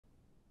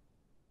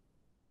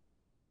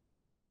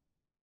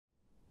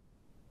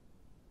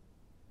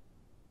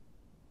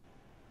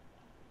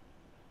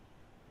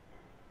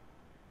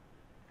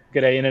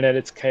G'day Internet,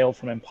 it's Kale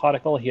from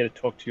mParticle here to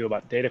talk to you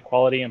about data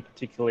quality and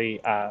particularly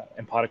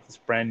mParticle's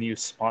brand new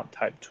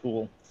Smartype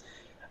tool.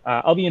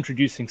 I'll be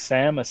introducing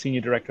Sam, a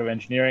Senior Director of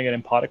Engineering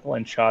at mParticle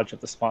in charge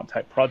of the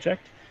Smartype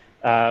project.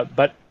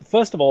 But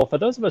first of all, for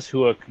those of us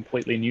who are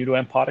completely new to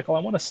mParticle, I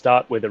want to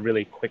start with a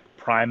really quick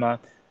primer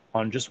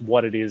on just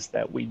what it is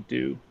that we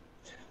do.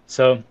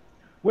 So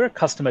we're a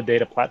customer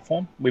data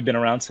platform. We've been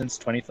around since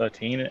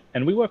 2013,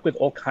 and we work with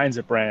all kinds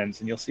of brands.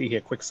 And you'll see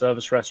here quick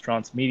service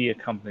restaurants, media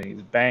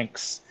companies,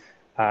 banks,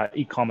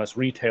 e-commerce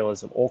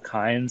retailers of all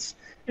kinds,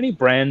 any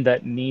brand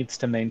that needs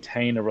to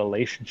maintain a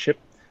relationship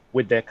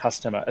with their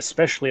customer,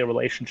 especially a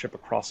relationship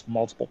across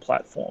multiple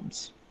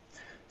platforms.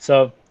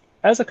 So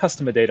as a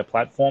customer data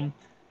platform,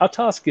 our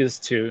task is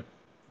to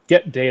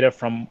get data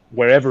from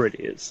wherever it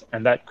is,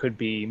 and that could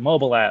be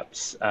mobile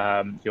apps,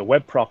 your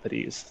web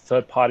properties,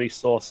 third-party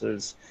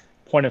sources,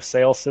 point of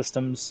sale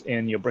systems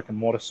in your brick and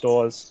mortar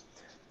stores.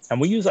 And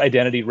we use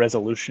identity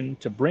resolution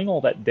to bring all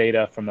that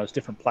data from those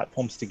different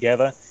platforms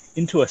together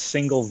into a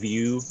single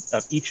view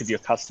of each of your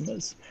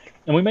customers.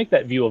 And we make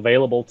that view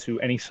available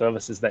to any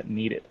services that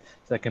need it.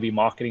 So that can be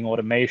marketing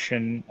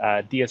automation,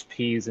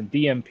 DSPs and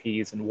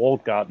DMPs and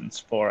walled gardens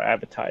for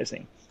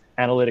advertising,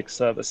 analytics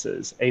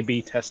services,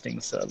 A/B testing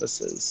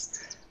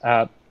services.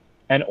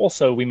 And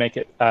also we make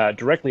it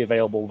directly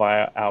available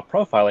via our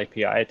profile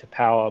API to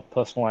power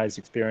personalized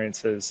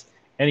experiences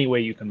any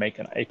way you can make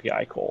an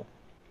API call.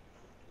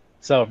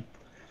 So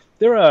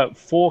there are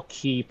four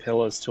key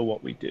pillars to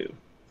what we do.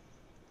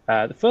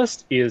 The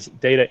first is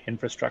data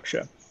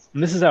infrastructure.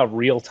 And this is our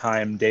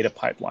real-time data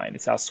pipeline.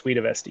 It's our suite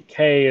of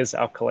SDKs,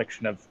 our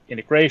collection of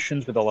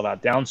integrations with all of our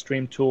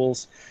downstream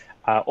tools,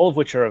 all of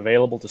which are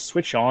available to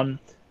switch on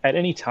at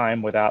any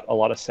time without a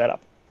lot of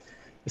setup.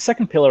 The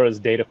second pillar is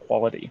data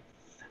quality.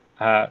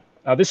 Now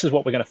this is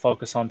what we're going to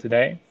focus on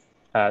today.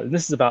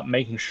 This is about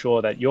making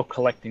sure that you're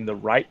collecting the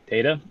right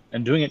data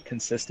and doing it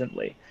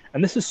consistently.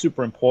 And this is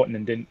super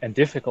important and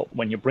difficult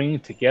when you're bringing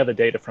together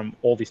data from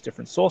all these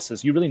different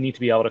sources. You really need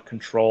to be able to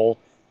control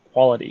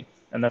quality.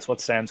 And that's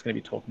what Sam's going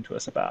to be talking to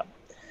us about.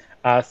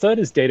 Third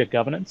is data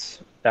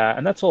governance.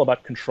 And that's all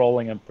about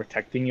controlling and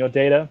protecting your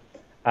data,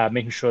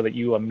 making sure that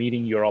you are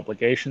meeting your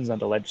obligations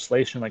under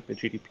legislation like the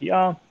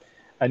GDPR,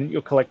 and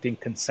you're collecting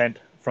consent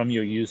from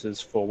your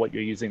users for what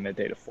you're using their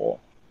data for.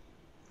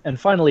 And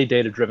finally,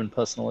 data-driven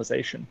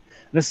personalization.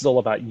 And this is all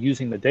about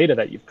using the data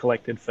that you've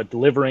collected for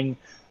delivering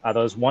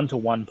those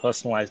one-to-one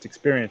personalized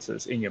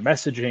experiences in your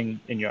messaging,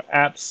 in your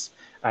apps,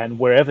 and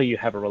wherever you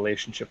have a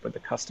relationship with the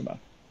customer.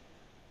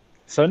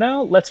 So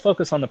now let's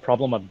focus on the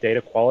problem of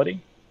data quality.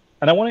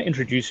 And I want to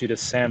introduce you to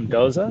Sam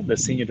Dozor, the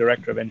Senior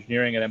Director of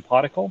Engineering at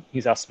mParticle.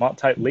 He's our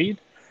Smartype lead.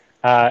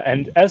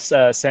 And as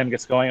Sam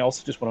gets going, I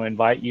also just want to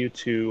invite you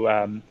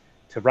to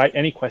write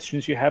any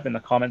questions you have in the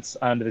comments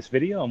under this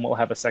video, and we'll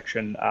have a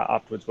section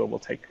afterwards where we'll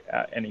take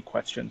any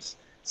questions.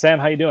 Sam,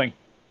 how are you doing?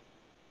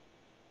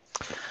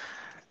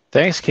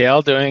 Thanks,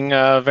 Kale. Doing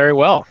very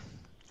well.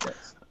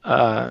 Yes.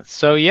 Hello,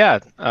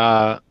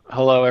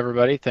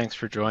 everybody. Thanks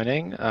for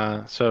joining.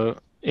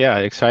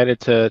 Excited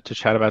to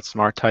chat about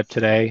Smartype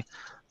today.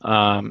 What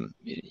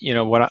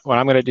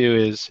I'm going to do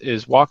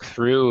is walk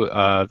through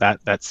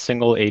that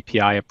single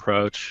API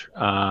approach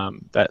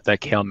that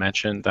Kale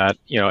mentioned that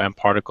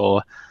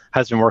mParticle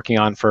has been working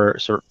on for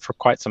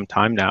quite some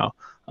time now,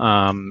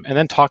 and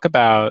then talk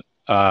about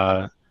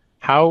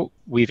how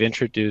we've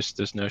introduced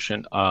this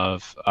notion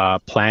of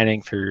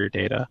planning for your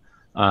data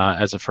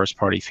as a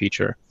first-party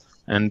feature.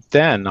 And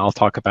then I'll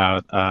talk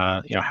about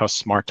how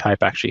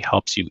Smartype actually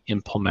helps you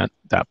implement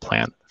that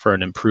plan for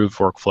an improved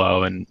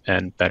workflow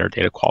and better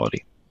data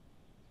quality.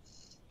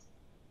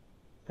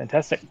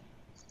 Fantastic.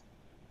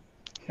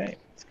 Okay,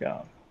 let's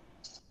go.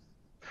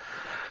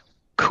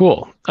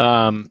 Cool.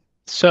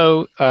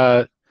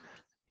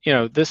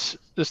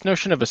 This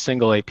notion of a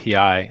single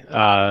API,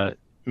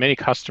 many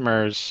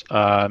customers,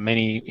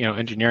 many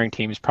engineering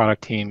teams,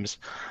 product teams,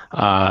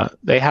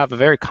 they have a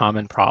very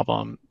common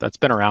problem that's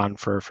been around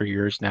for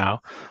years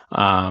now.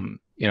 And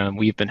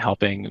we've been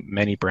helping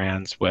many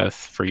brands with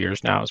for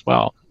years now as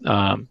well.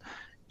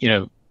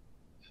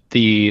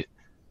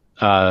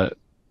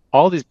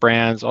 All these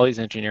brands, all these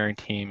engineering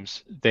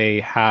teams, they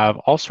have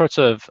all sorts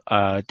of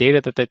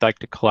data that they'd like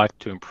to collect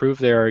to improve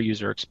their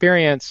user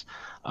experience,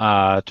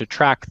 to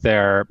track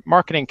their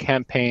marketing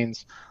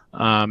campaigns,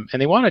 and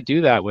they want to do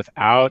that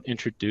without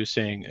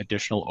introducing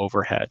additional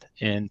overhead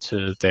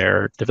into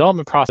their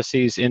development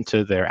processes,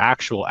 into their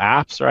actual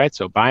apps, right?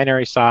 So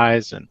binary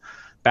size and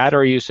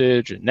battery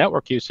usage and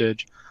network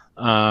usage.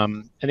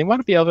 And they want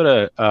to be able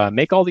to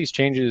make all these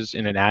changes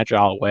in an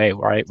agile way,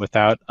 right?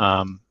 Without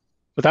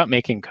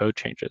making code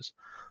changes.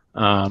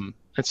 And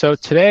so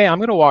today I'm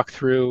going to walk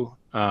through,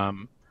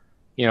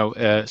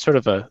 sort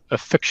of a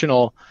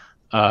fictional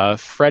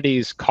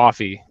Freddy's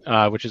Coffee,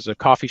 which is a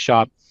coffee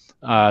shop.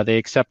 They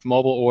accept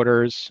mobile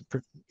orders,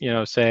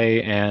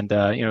 and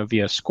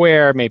via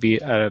Square, maybe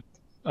a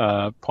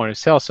point of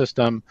sale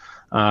system,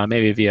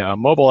 maybe via a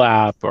mobile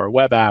app or a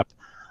web app.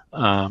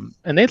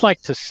 And they'd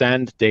like to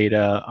send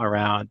data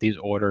around these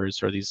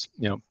orders or these,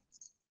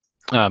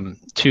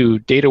 to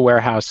data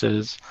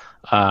warehouses,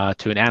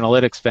 to an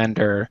analytics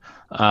vendor,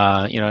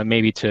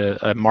 maybe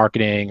to a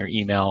marketing or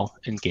email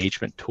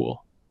engagement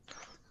tool.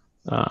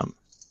 So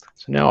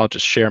now I'll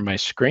just share my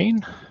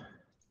screen.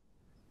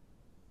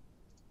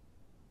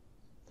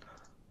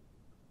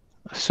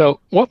 So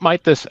what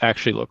might this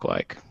actually look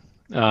like?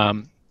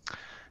 An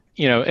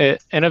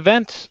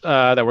event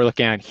that we're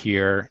looking at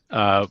here,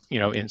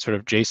 in sort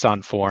of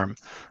JSON form,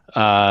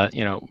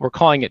 we're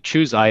calling it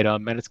choose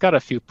item, and it's got a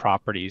few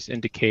properties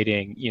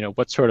indicating,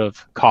 what sort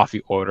of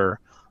coffee order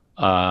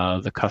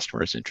the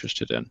customer is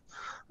interested in.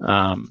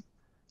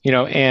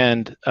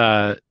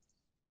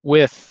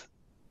 With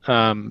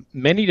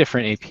many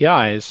different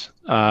APIs,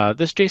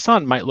 this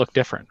JSON might look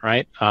different,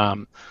 right?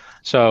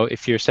 So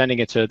if you're sending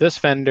it to this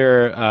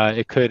vendor,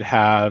 it could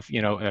have,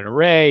 an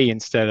array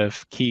instead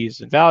of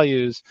keys and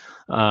values.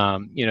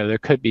 There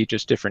could be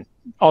just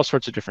all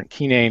sorts of different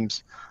key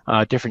names,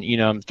 different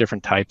enums,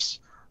 different types.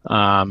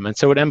 And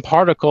so what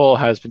mParticle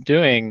has been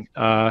doing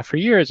for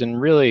years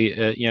and really,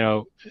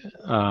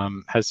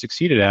 has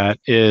succeeded at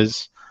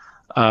is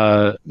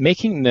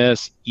making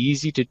this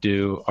easy to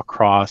do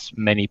across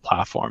many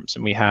platforms.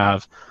 And we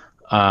have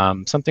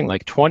something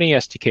like 20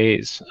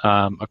 SDKs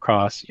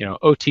across,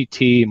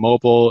 OTT,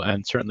 mobile,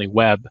 and certainly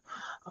web,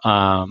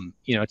 to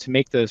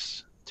make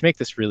this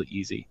really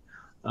easy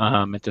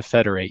and to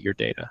federate your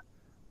data.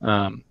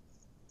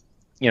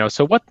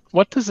 So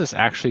what does this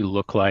actually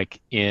look like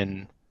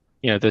in,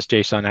 this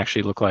JSON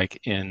actually look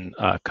like in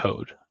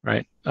code,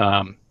 right?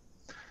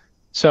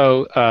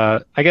 So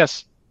I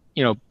guess,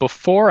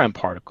 before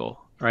mParticle,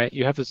 right,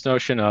 you have this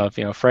notion of,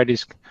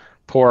 Freddy's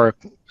poor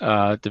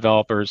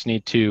developers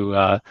need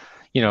to,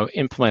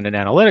 implement an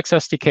analytics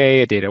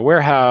SDK, a data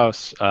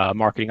warehouse,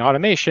 marketing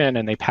automation,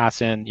 and they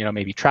pass in,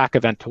 maybe track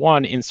event to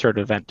one, insert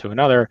event to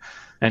another,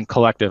 and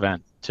collect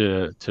event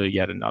to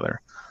yet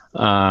another.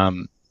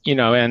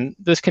 And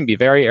this can be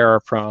very error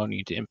prone. You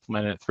need to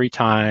implement it 3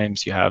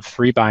 times. You have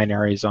 3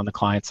 binaries on the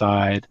client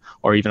side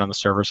or even on the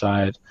server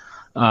side.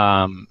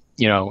 And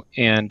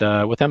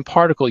with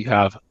mParticle, you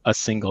have a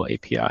single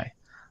API.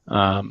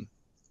 And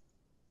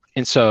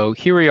so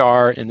here we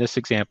are in this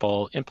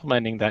example,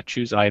 implementing that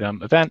choose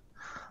item event,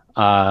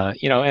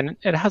 and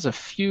it has a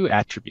few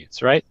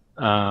attributes, right?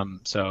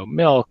 So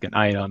milk and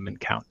item and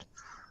count.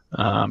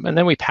 And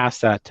then we pass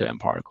that to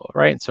mParticle,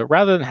 right? And so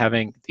rather than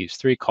having these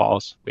 3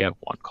 calls, we have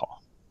 1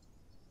 call.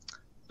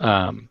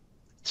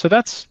 So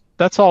that's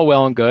all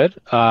well and good,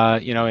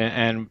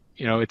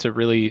 it's a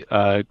really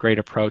great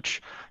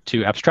approach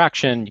to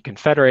abstraction. You can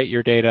federate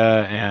your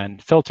data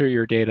and filter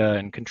your data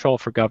and control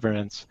for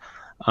governance.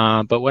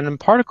 But what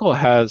mParticle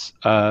has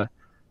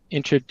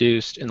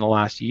introduced in the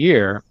last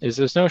year is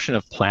this notion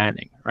of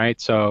planning, right?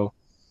 So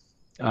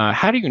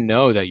how do you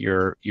know that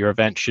your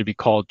event should be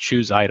called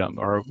choose item,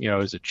 or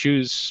is it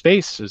choose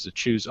space, is it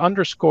choose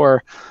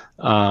underscore,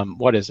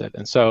 what is it?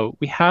 And so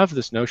we have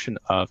this notion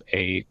of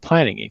a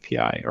planning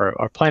API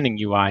or planning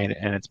UI,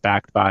 and it's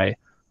backed by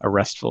a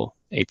RESTful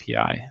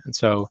API. And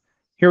so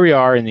here we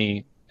are in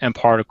the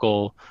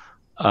mParticle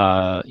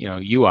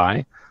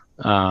UI,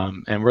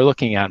 and we're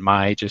looking at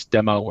my just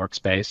demo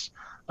workspace.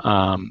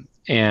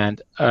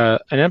 And an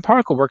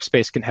mParticle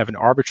workspace can have an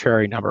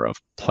arbitrary number of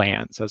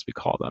plans, as we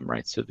call them,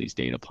 right? So these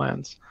data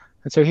plans.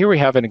 And so here we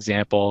have an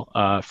example,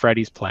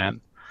 Freddy's plan.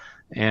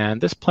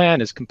 And this plan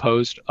is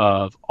composed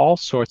of all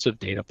sorts of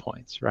data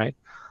points, right?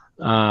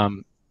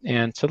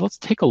 And so let's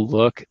take a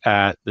look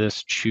at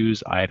this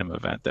choose item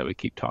event that we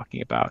keep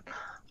talking about.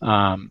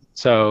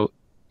 So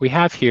we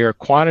have here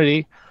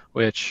quantity,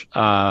 which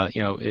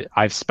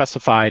I've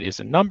specified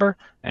is a number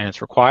and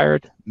it's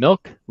required.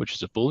 Milk, which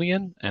is a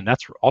Boolean, and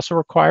that's also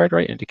required,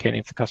 right, indicating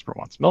if the customer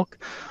wants milk.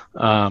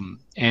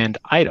 And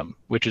item,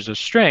 which is a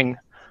string,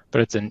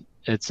 but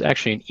it's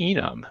actually an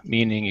enum,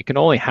 meaning it can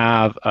only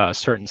have a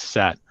certain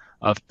set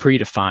of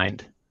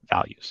predefined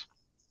values.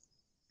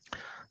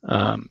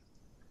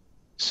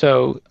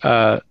 So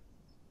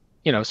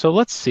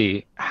let's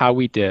see how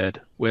we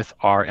did with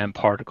our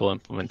mParticle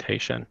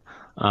implementation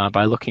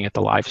by looking at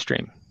the live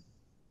stream.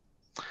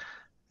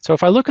 So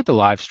if I look at the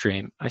live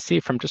stream, I see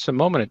from just a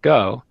moment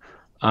ago,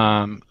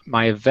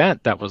 my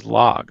event that was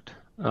logged.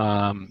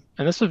 And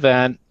this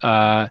event,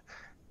 I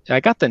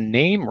got the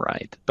name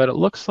right, but it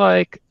looks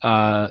like,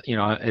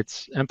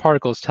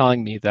 mParticle is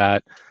telling me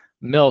that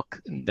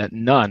milk, that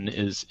none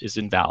is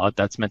invalid.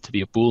 That's meant to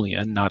be a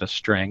Boolean, not a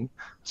string.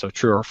 So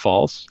true or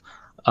false.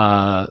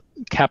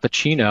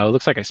 Cappuccino,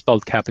 looks like I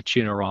spelled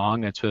cappuccino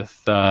wrong. It's with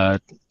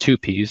 2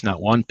 P's, not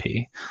 1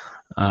 P.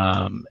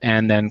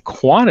 And then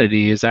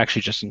quantity is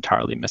actually just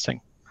entirely missing.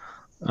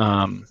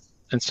 And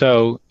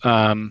so,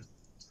 so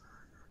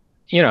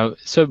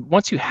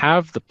once you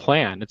have the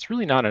plan, it's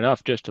really not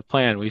enough just to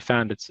plan. We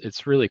found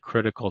it's really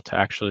critical to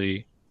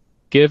actually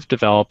give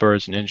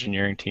developers and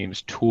engineering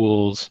teams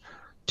tools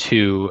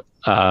to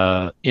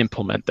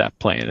implement that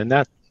plan. And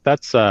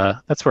that's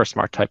where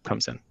Smartype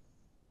comes in.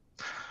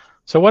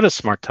 So what is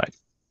Smartype?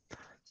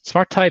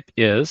 Smartype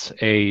is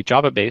a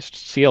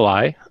Java-based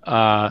CLI.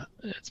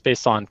 It's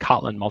based on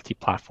Kotlin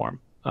multi-platform.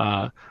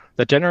 The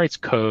that generates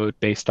code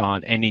based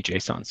on any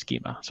JSON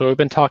schema. So we've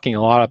been talking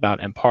a lot about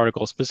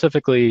mParticle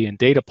specifically in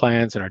data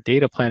plans and our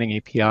data planning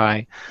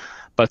API,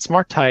 but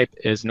Smartype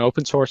is an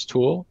open source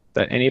tool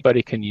that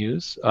anybody can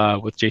use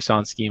with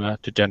JSON schema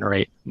to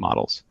generate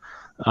models.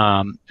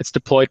 It's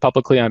deployed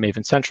publicly on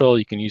Maven Central.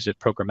 You can use it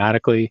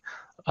programmatically,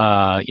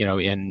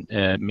 in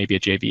maybe a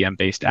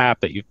JVM-based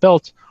app that you've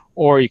built,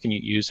 or you can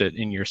use it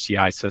in your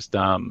CI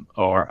system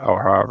or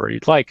however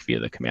you'd like via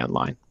the command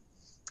line.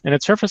 And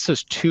it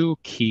surfaces two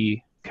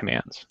key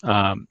commands.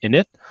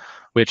 Init,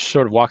 which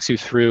sort of walks you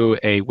through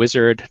a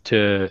wizard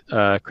to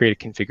create a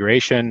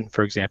configuration,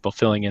 for example,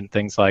 filling in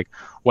things like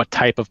what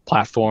type of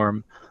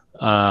platform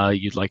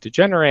you'd like to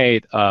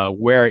generate,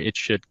 where it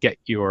should get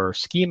your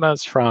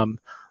schemas from,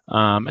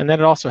 and then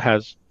it also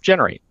has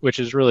generate, which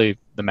is really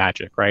the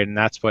magic, right? And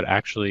that's what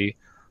actually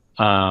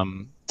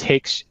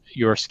takes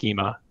your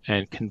schema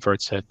and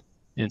converts it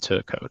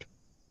into code.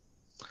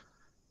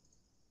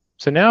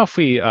 So now if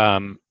we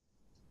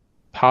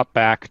pop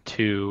back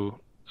to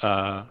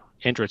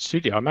Android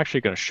Studio, I'm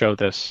actually going to show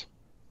this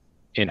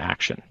in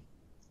action.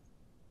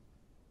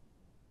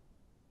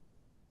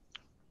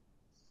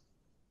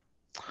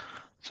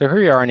 So here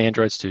we are in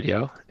Android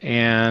Studio,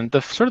 and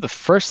the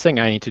first thing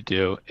I need to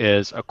do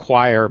is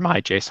acquire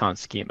my JSON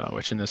schema,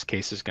 which in this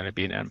case is going to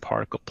be an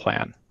mParticle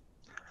plan.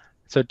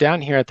 So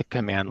down here at the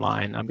command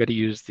line, I'm going to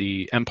use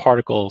the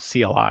mParticle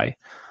CLI,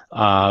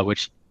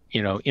 which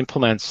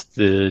implements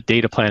the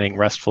data planning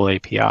RESTful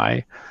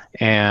API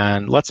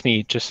and lets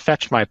me just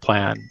fetch my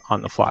plan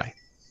on the fly.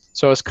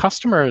 So as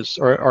customers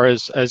or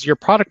as your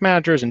product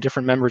managers and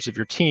different members of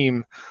your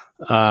team,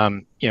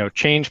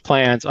 change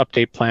plans,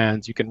 update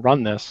plans, you can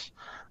run this,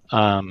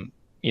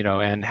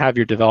 and have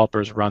your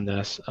developers run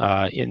this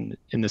in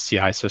the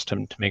CI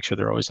system to make sure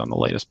they're always on the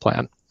latest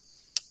plan.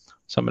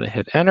 So I'm going to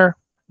hit enter,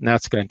 and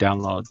that's going to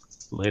download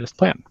the latest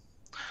plan.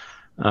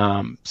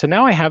 So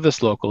now I have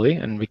this locally,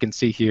 and we can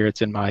see here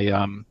it's in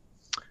my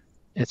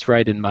it's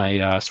right in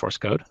my source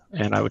code,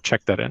 and I would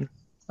check that in.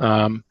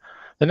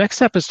 The next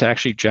step is to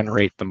actually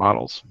generate the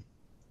models.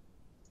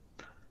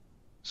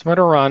 So I'm going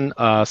to run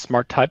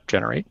Smartype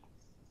generate,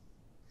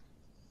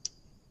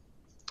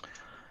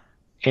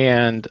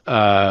 and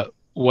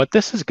what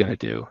this is going to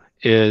do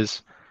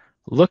is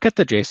look at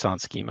the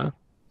JSON schema,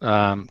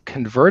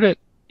 convert it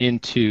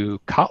into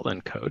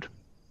Kotlin code.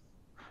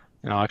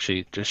 And I'll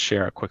actually just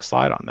share a quick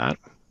slide on that.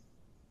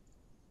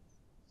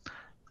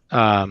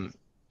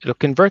 It'll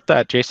convert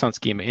that JSON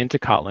schema into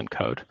Kotlin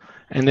code,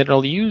 and then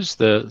it'll use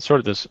the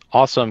this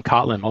awesome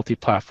Kotlin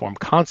multi-platform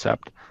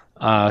concept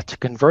to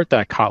convert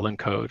that Kotlin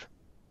code,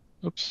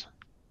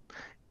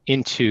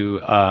 into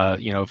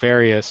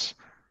various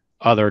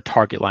other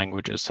target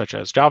languages such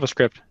as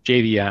JavaScript,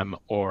 JVM,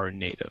 or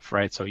native,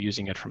 right? So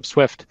using it from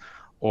Swift,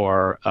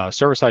 or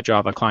server-side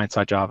Java,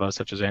 client-side Java,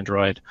 such as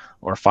Android,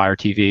 or Fire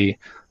TV,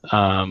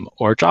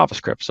 or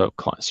JavaScript, so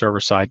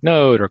server-side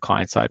Node or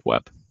client-side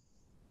web.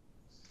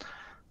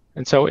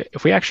 And so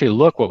if we actually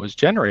look what was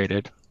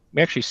generated,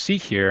 we actually see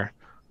here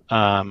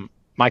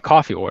my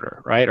coffee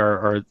order, right?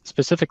 Or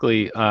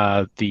specifically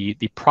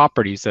the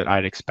properties that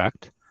I'd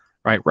expect,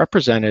 right,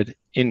 represented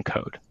in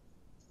code.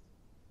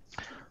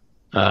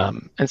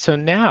 And so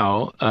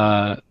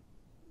now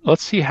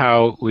let's see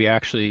how we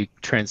actually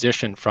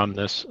transition from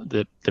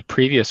the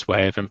previous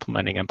way of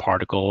implementing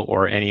mParticle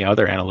or any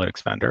other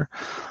analytics vendor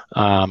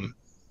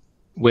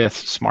with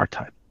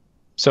Smartype.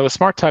 So with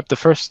Smartype, the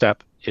first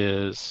step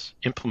is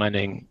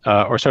implementing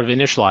or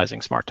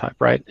initializing Smartype,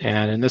 right?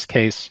 And in this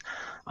case,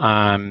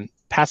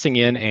 passing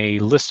in a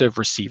list of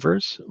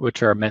receivers,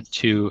 which are meant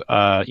to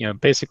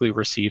basically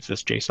receive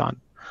this JSON.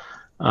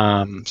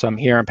 So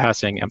I'm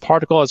passing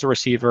mParticle as a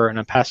receiver, and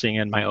I'm passing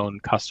in my own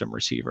custom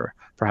receiver,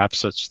 perhaps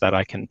such that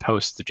I can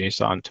post the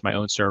JSON to my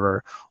own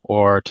server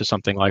or to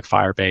something like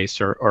Firebase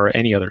or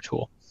any other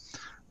tool.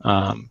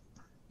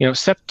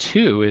 Step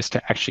two is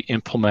to actually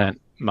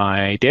implement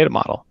my data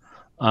model.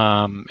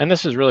 And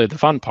this is really the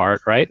fun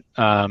part, right?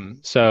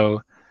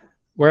 So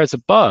whereas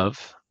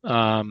above,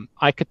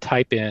 I could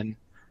type in,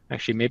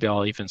 actually, maybe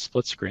I'll even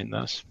split screen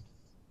this.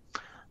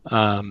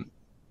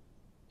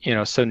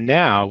 So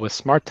now with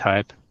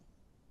Smartype,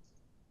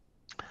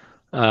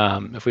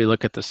 if we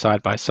look at the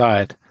side by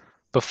side,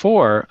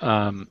 before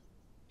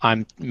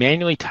I'm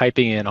manually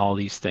typing in all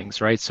these things,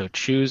 right? So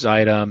choose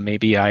item,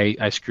 maybe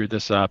I screwed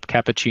this up.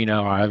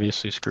 Cappuccino, I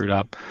obviously screwed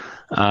up.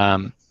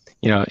 And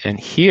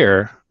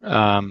here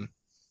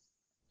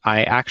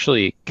I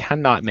actually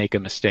cannot make a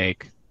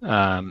mistake.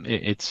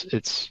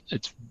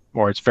 It's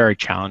very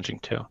challenging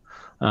to.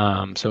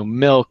 So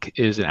milk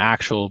is an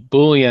actual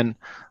Boolean.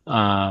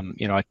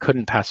 I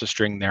couldn't pass a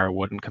string there; it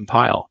wouldn't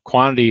compile.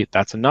 Quantity,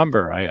 that's a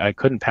number. I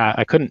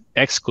couldn't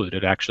exclude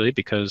it actually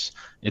because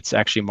it's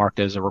actually marked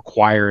as a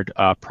required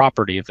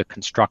property of the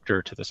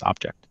constructor to this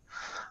object.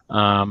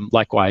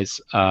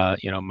 Likewise,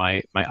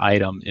 my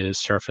item is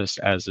surfaced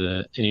as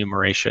an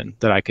enumeration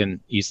that I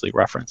can easily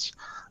reference.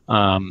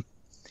 And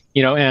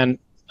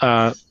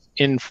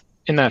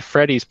in that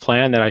Freddy's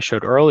plan that I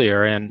showed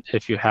earlier, and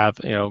if you have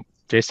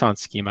JSON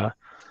schema,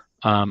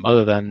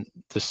 other than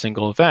the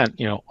single event,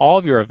 all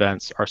of your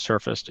events are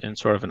surfaced in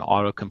sort of an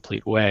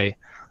autocomplete way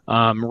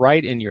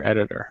right in your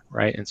editor,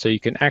 right? And so you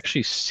can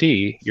actually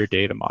see your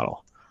data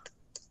model.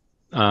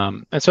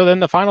 And so then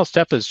the final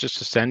step is just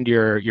to send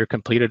your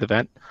completed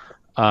event,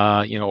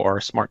 or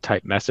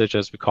Smartype message,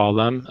 as we call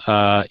them,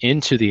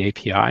 into the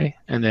API,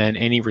 and then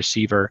any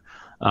receiver,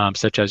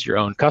 such as your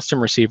own custom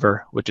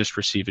receiver, would just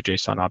receive a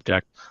JSON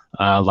object.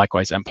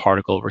 Likewise,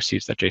 mParticle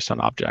receives that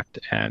JSON object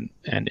and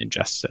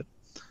ingests it.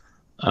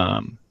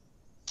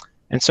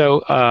 And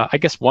so I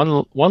guess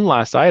one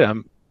last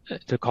item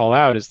to call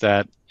out is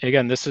that,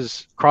 again, this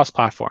is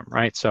cross-platform,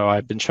 right? So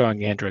I've been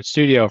showing Android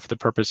Studio for the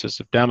purposes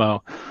of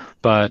demo,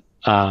 but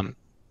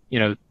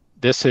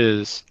this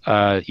is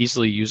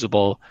easily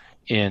usable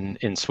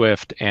in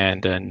Swift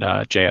and in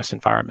JS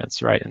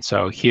environments, right? And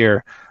so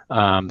here,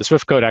 the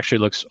Swift code actually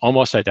looks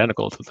almost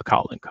identical to the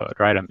Kotlin code,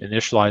 right? I'm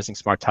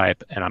initializing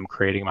Smartype, and I'm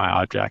creating my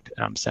object,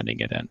 and I'm sending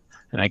it in,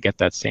 and I get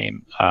that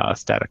same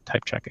static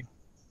type checking.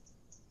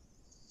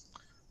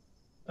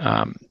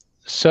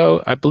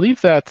 So I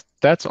believe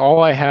that's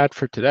all I had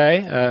for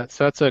today.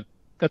 So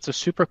that's a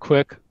super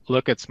quick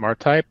look at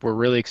Smartype. We're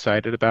really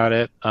excited about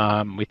it.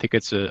 We think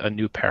it's a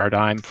new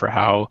paradigm for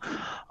how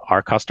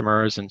our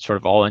customers and sort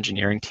of all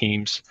engineering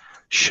teams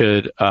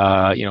should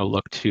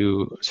look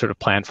to sort of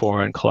plan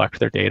for and collect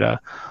their data.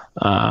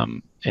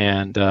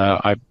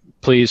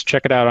 Please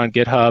check it out on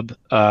GitHub.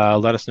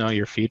 Let us know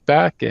your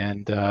feedback,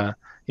 and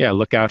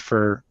look out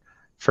for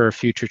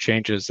future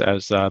changes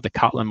as the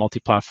Kotlin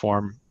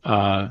multi-platform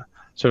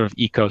sort of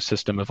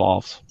ecosystem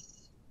evolves.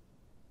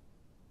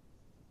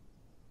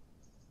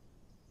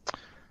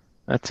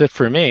 That's it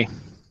for me.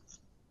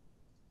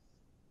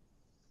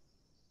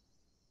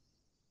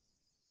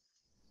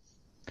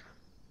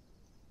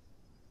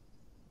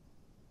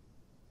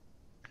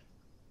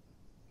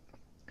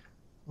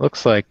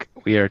 Looks like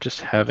we are just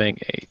having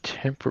a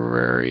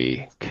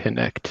temporary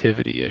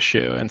connectivity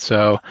issue. And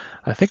so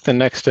I think the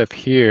next step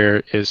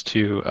here is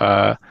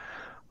to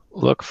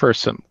look for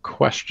some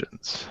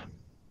questions.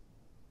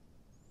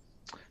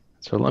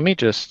 So let me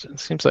just, it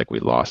seems like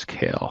we lost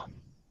Kale.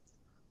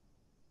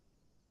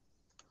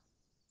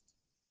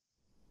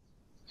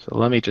 So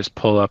let me just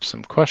pull up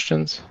some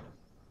questions.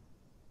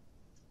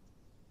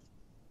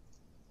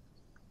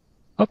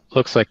 Oh,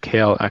 looks like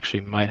Kale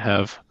actually might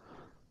have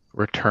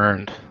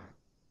returned.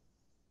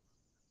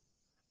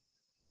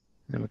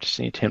 And we just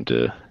need him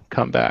to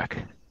come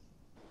back.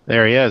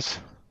 There he is.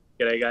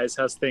 G'day guys,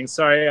 how's things?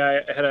 Sorry,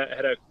 I had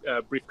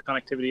a brief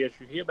connectivity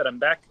issue here, but I'm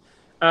back.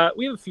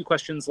 We have a few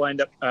questions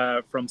lined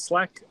up from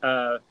Slack.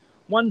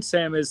 One,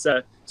 Sam, is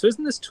so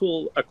isn't this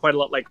tool quite a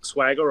lot like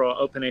Swagger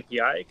or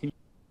OpenAPI?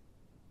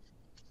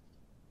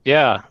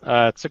 Yeah,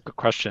 it's a good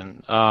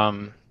question.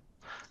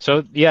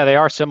 So yeah, they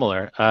are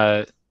similar.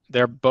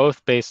 They're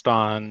both based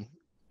on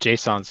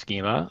JSON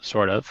schema,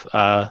 sort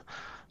of.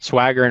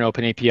 Swagger and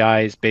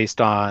OpenAPI is based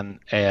on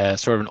a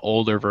sort of an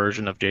older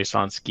version of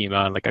JSON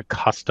schema, like a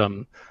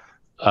custom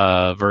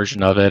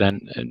version of it.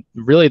 And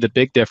really the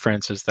big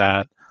difference is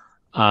that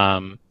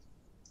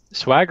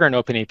Swagger and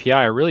OpenAPI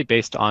are really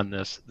based on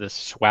this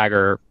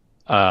Swagger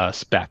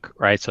spec,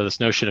 right? So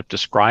this notion of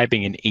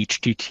describing an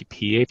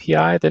HTTP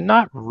API, they're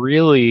not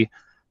really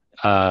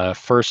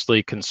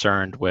firstly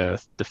concerned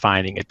with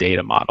defining a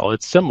data model.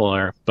 It's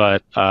similar,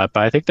 but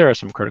I think there are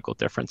some critical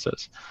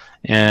differences.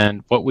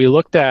 And what we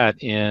looked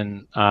at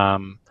in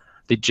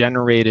the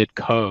generated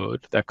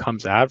code that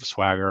comes out of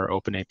Swagger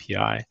or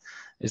OpenAPI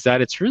is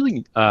that it's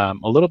really a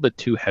little bit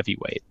too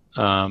heavyweight.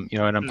 In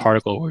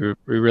mParticle,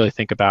 we really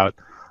think about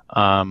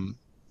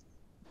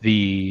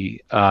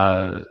the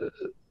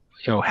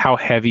how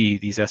heavy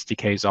these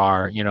SDKs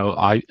are.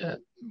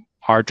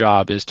 Our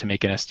job is to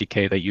make an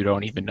SDK that you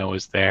don't even know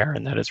is there,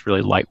 and that is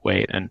really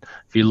lightweight. And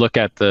if you look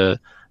at the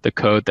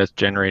code that's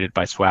generated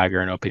by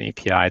Swagger and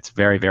OpenAPI, it's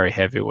very, very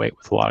heavyweight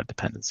with a lot of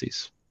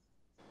dependencies.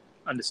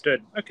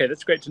 Understood. Okay,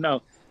 that's great to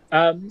know.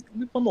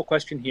 One more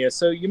question here.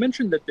 So you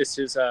mentioned that this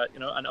is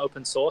an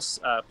open source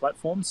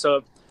platform.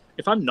 So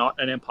if I'm not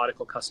an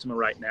mParticle customer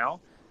right now,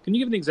 can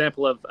you give an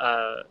example of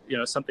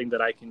something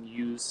that I can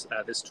use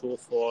this tool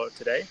for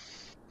today?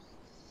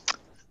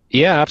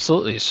 Yeah,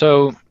 absolutely.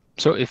 So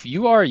if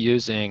you are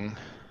using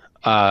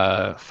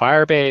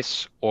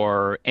Firebase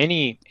or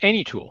any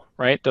tool,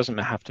 right? It doesn't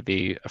have to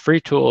be a free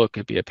tool. It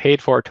could be a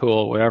paid for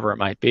tool, whatever it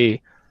might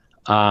be.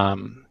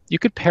 You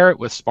could pair it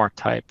with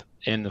Smartype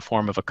in the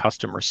form of a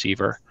custom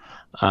receiver.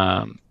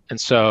 And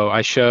so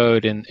I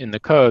showed in the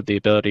code the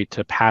ability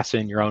to pass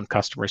in your own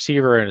custom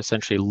receiver and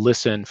essentially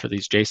listen for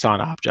these JSON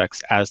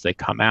objects as they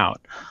come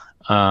out.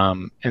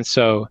 And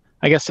so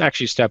I guess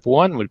actually step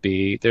one would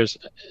be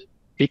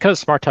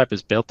because Smartype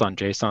is built on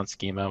JSON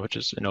schema, which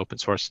is an open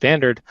source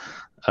standard,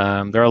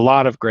 there are a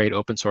lot of great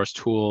open source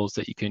tools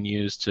that you can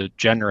use to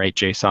generate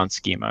JSON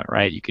schema,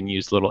 right? You can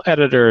use little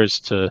editors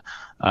to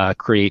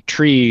create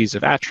trees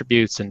of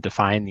attributes and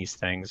define these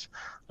things.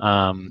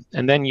 And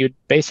then you'd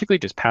basically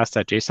just pass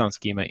that JSON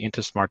schema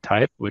into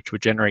Smartype, which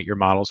would generate your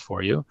models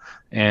for you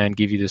and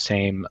give you the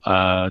same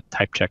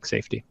type check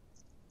safety.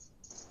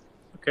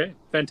 Okay,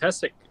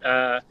 fantastic.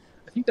 I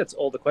think that's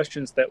all the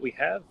questions that we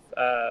have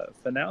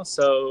for now.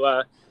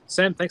 So,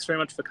 Sam, thanks very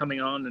much for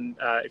coming on and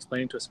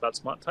explaining to us about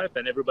Smartype.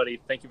 And everybody,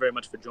 thank you very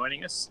much for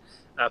joining us.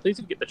 Please,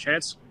 if you get the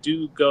chance,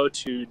 do go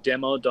to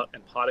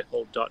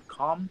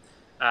demo.mparticle.com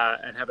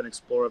and have an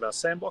explore of our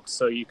sandbox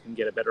so you can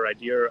get a better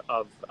idea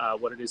of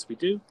what it is we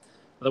do.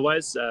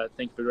 Otherwise,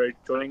 thank you for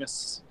joining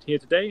us here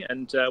today,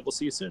 and we'll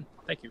see you soon.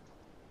 Thank you.